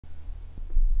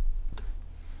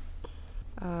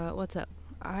What's up?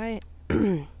 I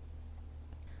I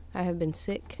have been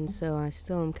sick, and so I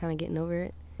still am kind of getting over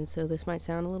it, and so this might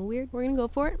sound a little weird. We're gonna go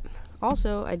for it.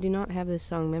 Also, I do not have this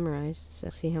song memorized, so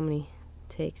see how many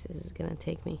takes this is gonna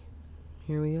take me.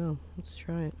 Here we go. Let's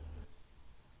try it.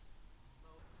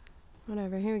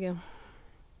 Whatever, here we go.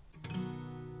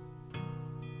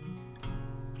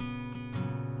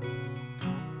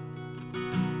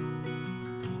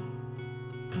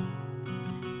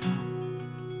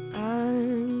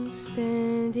 I'm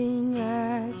standing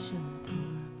at your door.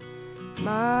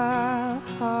 My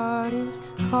heart is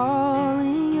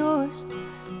calling yours.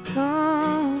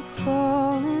 Come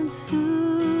fall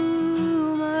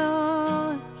into my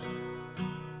arms.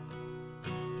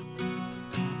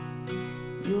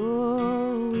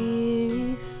 You're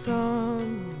weary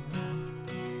from me,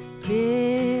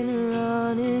 been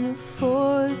running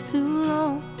for too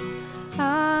long.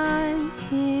 I'm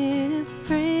here to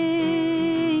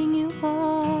bring you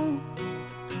home.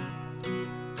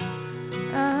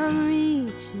 I'm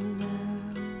reaching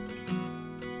out,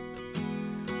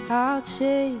 I'll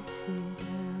chase you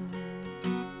down.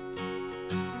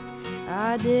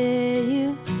 I dare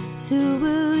you to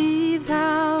believe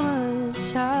how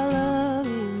much I love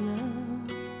you now.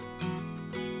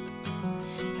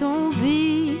 Don't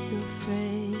be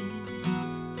afraid,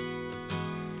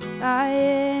 I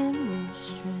am your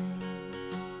strength.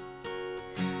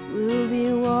 We'll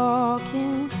be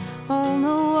walking on the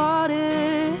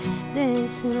water,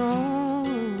 dancing on the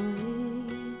waves.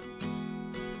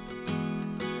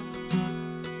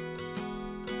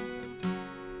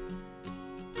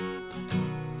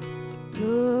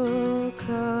 Look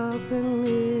up and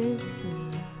lift your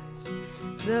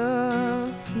eyes.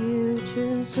 The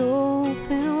future's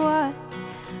open wide.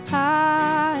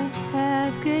 I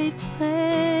have great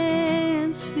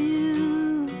plans for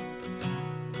you.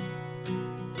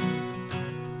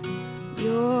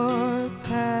 Your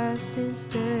past is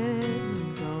dead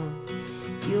and gone.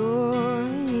 Your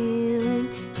healing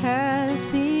has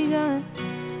begun.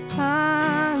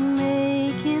 I'm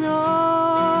making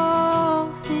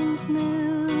all things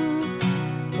new.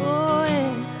 Oh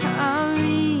yeah, I'm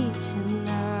reaching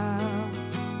out,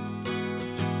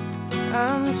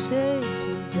 I'm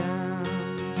chasing down.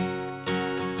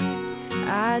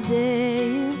 I dare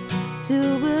you to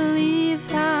believe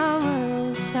how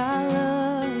much I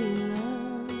love you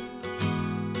now.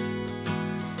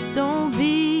 Don't be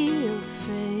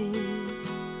afraid,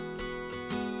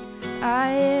 I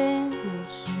am your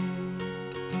strength.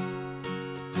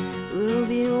 We'll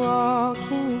be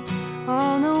walking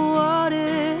on the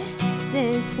water,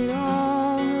 dancing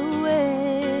on the waves.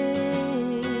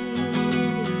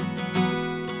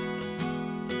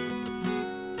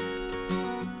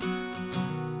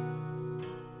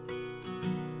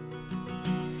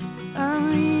 I'm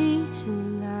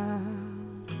reaching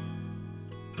out,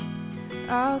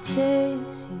 I'll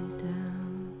chase you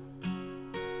down.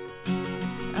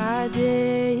 I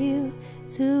dare you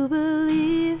to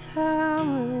believe how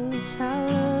much I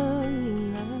love you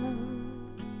now.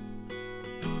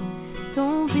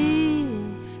 Don't be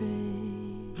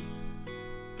afraid,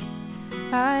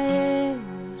 I am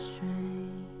your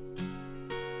strength.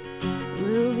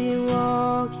 We'll be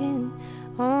walking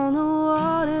on the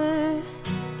water,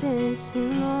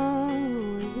 dancing on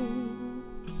the wave.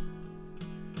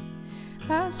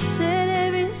 I set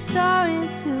every star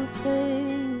into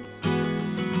place,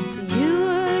 so you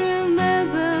would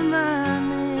remember my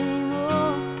name.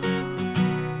 Oh,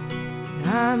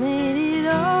 I made it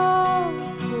all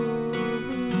for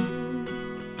you.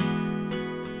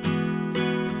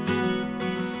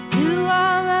 You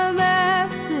are my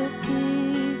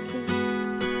masterpiece.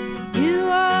 You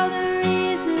are the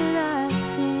reason I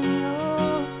sing.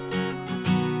 Oh,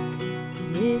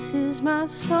 this is my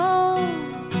song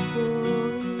for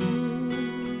you.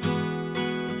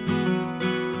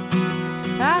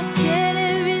 I set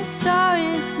every star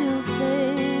into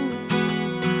place,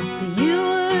 so you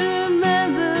would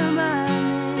remember my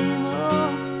name. Oh,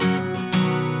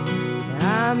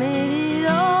 I made it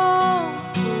all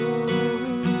for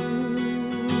you.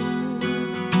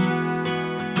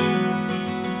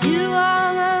 You are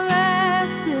my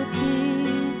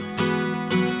masterpiece.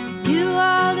 You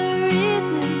are the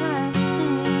reason I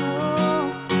sing. Oh,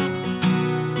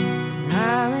 I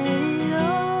made it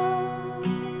all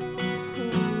for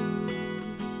you.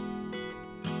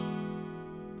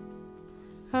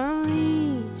 I'm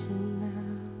reaching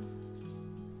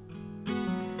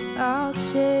out, I'll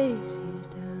chase you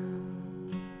down.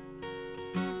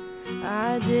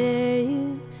 I dare you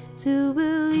to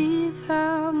believe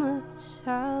how much I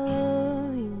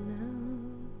love you now.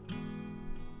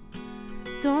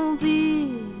 Don't be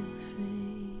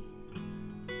afraid,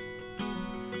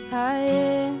 I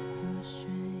am your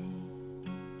strength.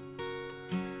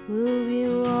 We'll be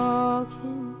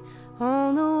walking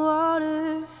on the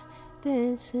water,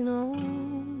 dancing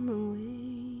on the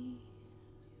wave.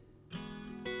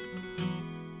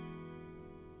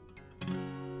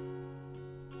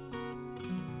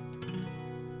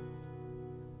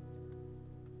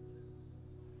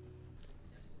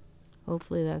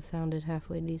 Hopefully that sounded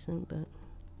halfway decent, but